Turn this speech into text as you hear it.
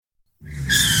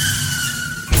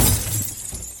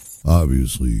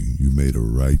Obviously, you made a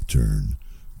right turn,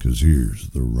 'cause here's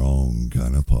the wrong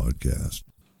kind of podcast.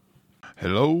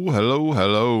 Hello.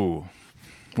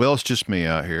 Well, it's just me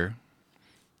out here.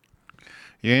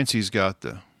 Yancey's got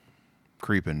the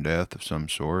creeping death of some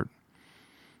sort.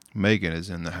 Megan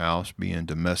is in the house being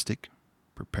domestic,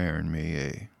 preparing me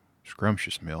a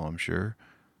scrumptious meal, I'm sure.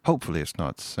 Hopefully it's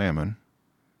not salmon.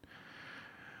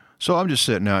 So I'm just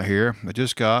sitting out here. I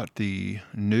just got the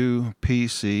new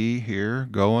PC here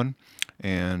going,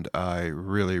 and I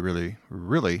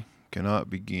really cannot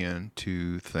begin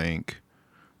to thank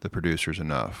the producers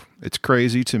enough. It's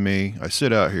crazy to me. I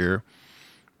sit out here,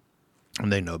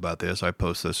 and they know about this. I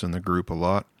post this in the group a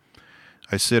lot.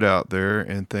 I sit out there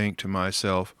and think to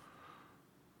myself,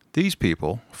 these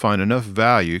people find enough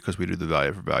value, because we do the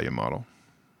value for value model.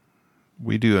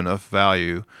 We do enough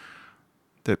value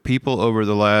that people over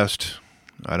the last,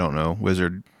 I don't know,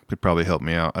 Wizard could probably help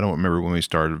me out. I don't remember when we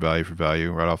started value for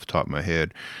value right off the top of my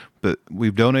head, but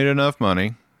we've donated enough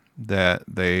money that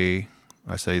the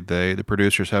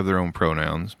producers have their own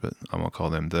pronouns, but I'm going to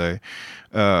call them they.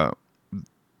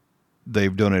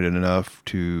 They've donated enough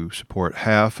to support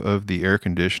half of the air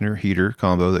conditioner heater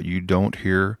combo that you don't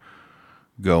hear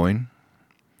going.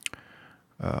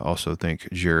 Also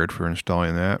thank Jared for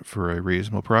installing that for a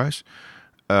reasonable price.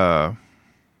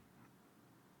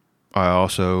 I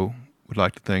also would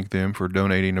like to thank them for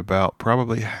donating about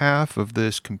probably half of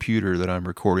this computer that I'm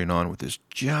recording on with this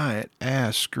giant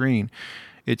ass screen.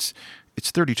 It's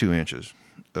 32 inches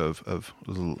of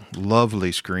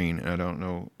lovely screen. And I don't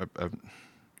know. I'm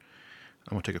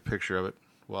going to take a picture of it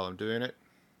while I'm doing it.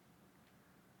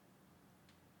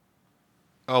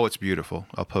 Oh, it's beautiful.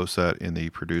 I'll post that in the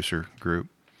producer group.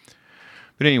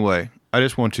 But anyway, I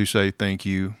just want to say thank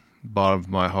you, bottom of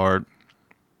my heart,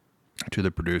 to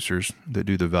the producers that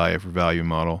do the value for value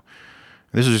model.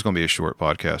 This is just going to be a short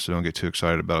podcast, so don't get too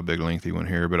excited about a big lengthy one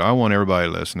here. But I want everybody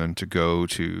listening to go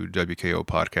to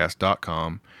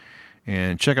wkopodcast.com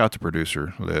and check out the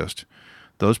producer list.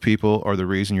 Those people are the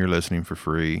reason you're listening for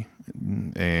free,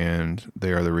 and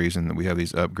they are the reason that we have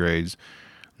these upgrades.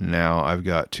 Now I've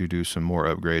got to do some more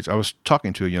upgrades. I was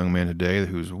talking to a young man today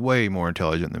who's way more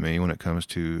intelligent than me when it comes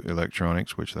to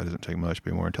electronics, which that doesn't take much to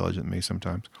be more intelligent than me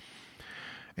sometimes.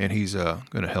 And he's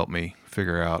going to help me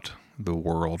figure out the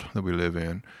world that we live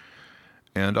in.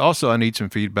 And also I need some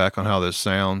feedback on how this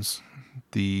sounds.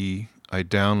 I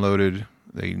downloaded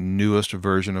the newest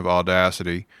version of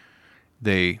Audacity.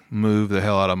 They move the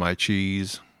hell out of my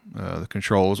cheese. The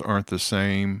controls aren't the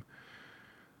same.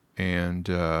 And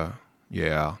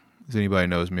yeah, as anybody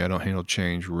knows me, I don't handle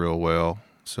change real well.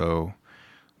 So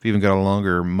I've even got a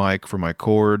longer mic for my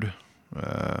cord.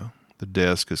 The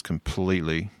desk is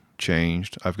completely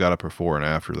changed. I've got a before and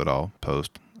after that I'll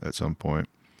post at some point.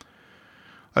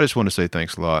 I just want to say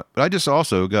thanks a lot. But I just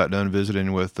also got done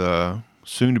visiting with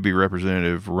soon-to-be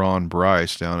Representative Ron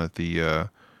Bryce down at the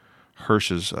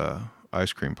Hirsch's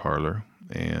ice cream parlor.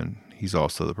 And he's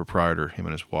also the proprietor, him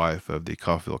and his wife, of the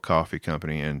Coffeyville Coffee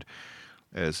Company. And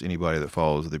as anybody that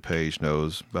follows the page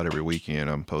knows, about every weekend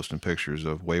I'm posting pictures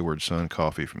of Wayward Son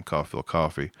coffee from Coffeyville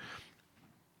Coffee.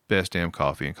 Best damn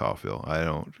coffee in Coffeyville.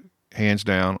 Hands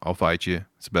down, I'll fight you.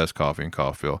 It's the best coffee in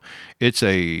Coffeyville. It's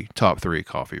a top 3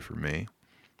 coffee for me.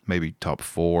 Maybe top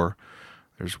 4.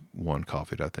 There's one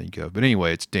coffee that I think of. But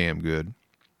anyway, it's damn good.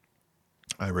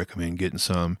 I recommend getting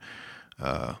some.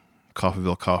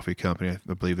 Coffeyville Coffee Company,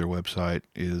 I believe their website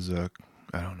is, I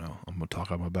don't know. I'm going to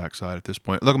talk on my backside at this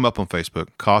point. Look them up on Facebook.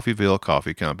 Coffeyville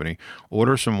Coffee Company.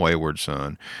 Order some Wayward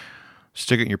Son.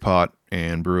 Stick it in your pot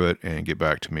and brew it and get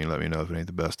back to me and let me know if it ain't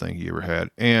the best thing you ever had.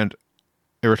 And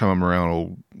every time I'm around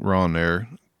old Ron there,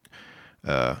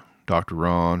 Dr.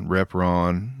 Ron, Rep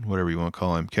Ron, whatever you want to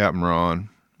call him, Captain Ron,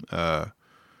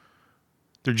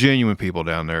 they're genuine people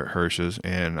down there at Hirsch's,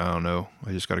 and I don't know,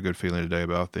 I just got a good feeling today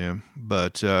about them.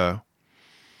 But yeah,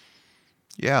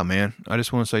 man, I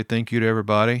just want to say thank you to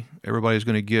everybody. Everybody's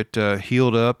going to get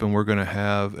healed up, and we're going to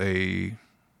have a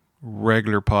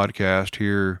regular podcast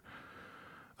here,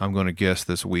 I'm going to guess,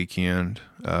 this weekend.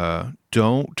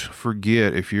 Don't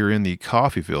forget, if you're in the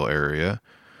Coffeyville area,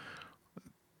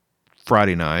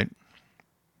 Friday night,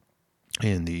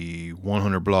 in the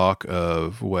 100 block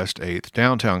of West 8th,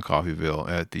 downtown Coffeyville,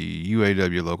 at the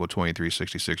UAW Local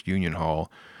 2366 Union Hall,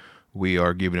 we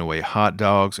are giving away hot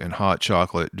dogs and hot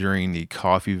chocolate during the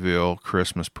Coffeyville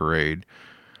Christmas Parade.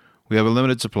 We have a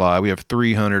limited supply. We have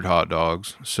 300 hot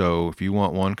dogs, so if you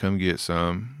want one, come get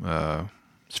some.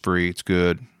 It's free. It's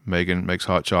good. Megan makes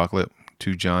hot chocolate,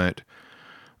 2 giant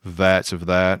vats of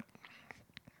that.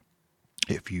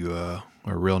 If you are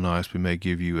real nice, we may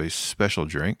give you a special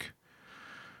drink.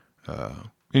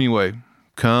 Anyway,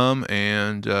 come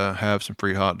and have some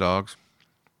free hot dogs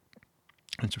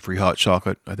and some free hot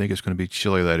chocolate. I think it's going to be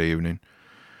chilly that evening,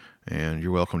 and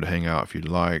you're welcome to hang out if you'd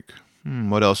like.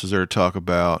 What else is there to talk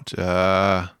about?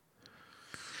 I'm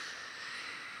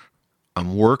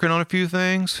working on a few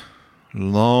things.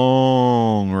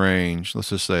 Long range. Let's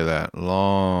just say that.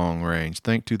 Long range.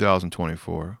 Think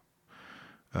 2024.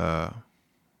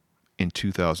 In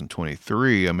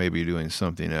 2023, I may be doing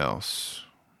something else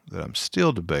that I'm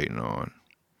still debating on.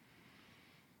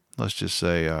 Let's just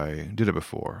say I did it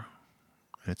before.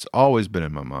 It's always been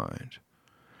in my mind.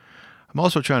 I'm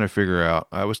also trying to figure out,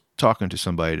 I was talking to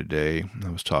somebody today, I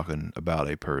was talking about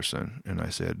a person, and I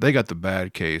said, they got the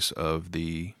bad case of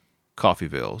the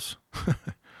Coffeevilles.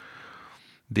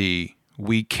 The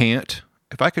we can't.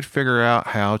 If I could figure out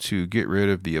how to get rid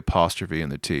of the apostrophe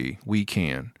and the T, we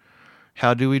can.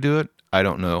 How do we do it? I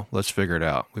don't know. Let's figure it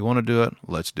out. We want to do it.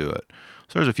 Let's do it.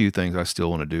 So there's a few things I still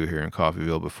want to do here in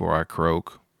Coffeeville before I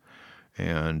croak.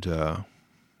 And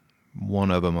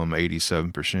one of them I'm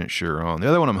 87% sure on. The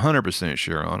other one I'm 100%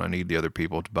 sure on. I need the other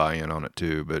people to buy in on it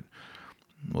too, but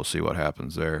we'll see what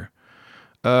happens there.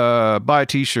 Buy a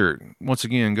t-shirt. Once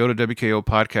again, go to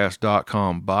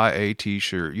wkopodcast.com, buy a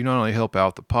t-shirt. You not only help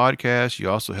out the podcast, you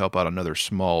also help out another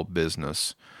small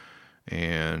business.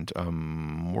 And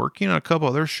I'm working on a couple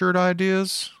other shirt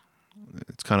ideas.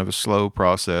 It's kind of a slow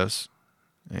process,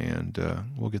 and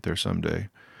we'll get there someday.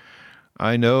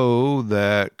 I know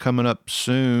that coming up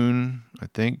soon, I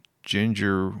think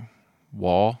Ginger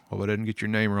Wall. Oh, I didn't get your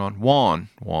name wrong. Juan.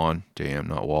 Damn,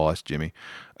 not Wall. That's Jimmy.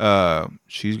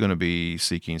 She's going to be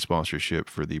seeking sponsorship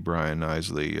for the Brian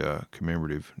Isley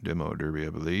commemorative demo derby,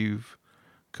 I believe,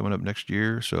 coming up next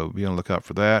year. So be on the lookout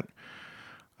for that.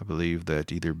 I believe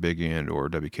that either Big End or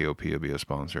WKOP will be a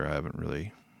sponsor. I haven't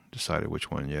really decided which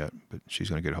one yet, but she's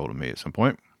going to get a hold of me at some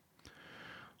point.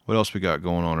 What else we got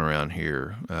going on around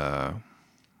here?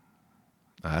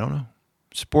 I don't know.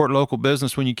 Support local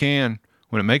business when you can,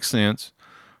 when it makes sense.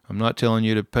 I'm not telling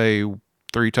you to pay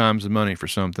 3 times the money for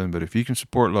something, but if you can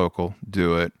support local,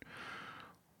 do it.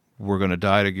 We're going to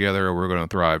die together or we're going to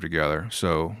thrive together.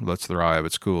 So let's thrive.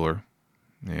 It's cooler.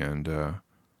 And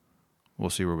we'll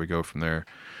see where we go from there.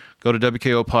 Go to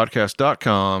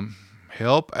WKOpodcast.com.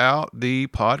 Help out the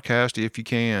podcast if you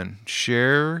can.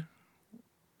 Share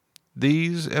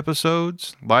these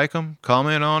episodes. Like them.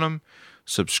 Comment on them.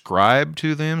 Subscribe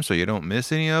to them so you don't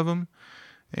miss any of them.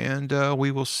 And we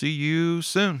will see you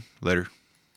soon. Later.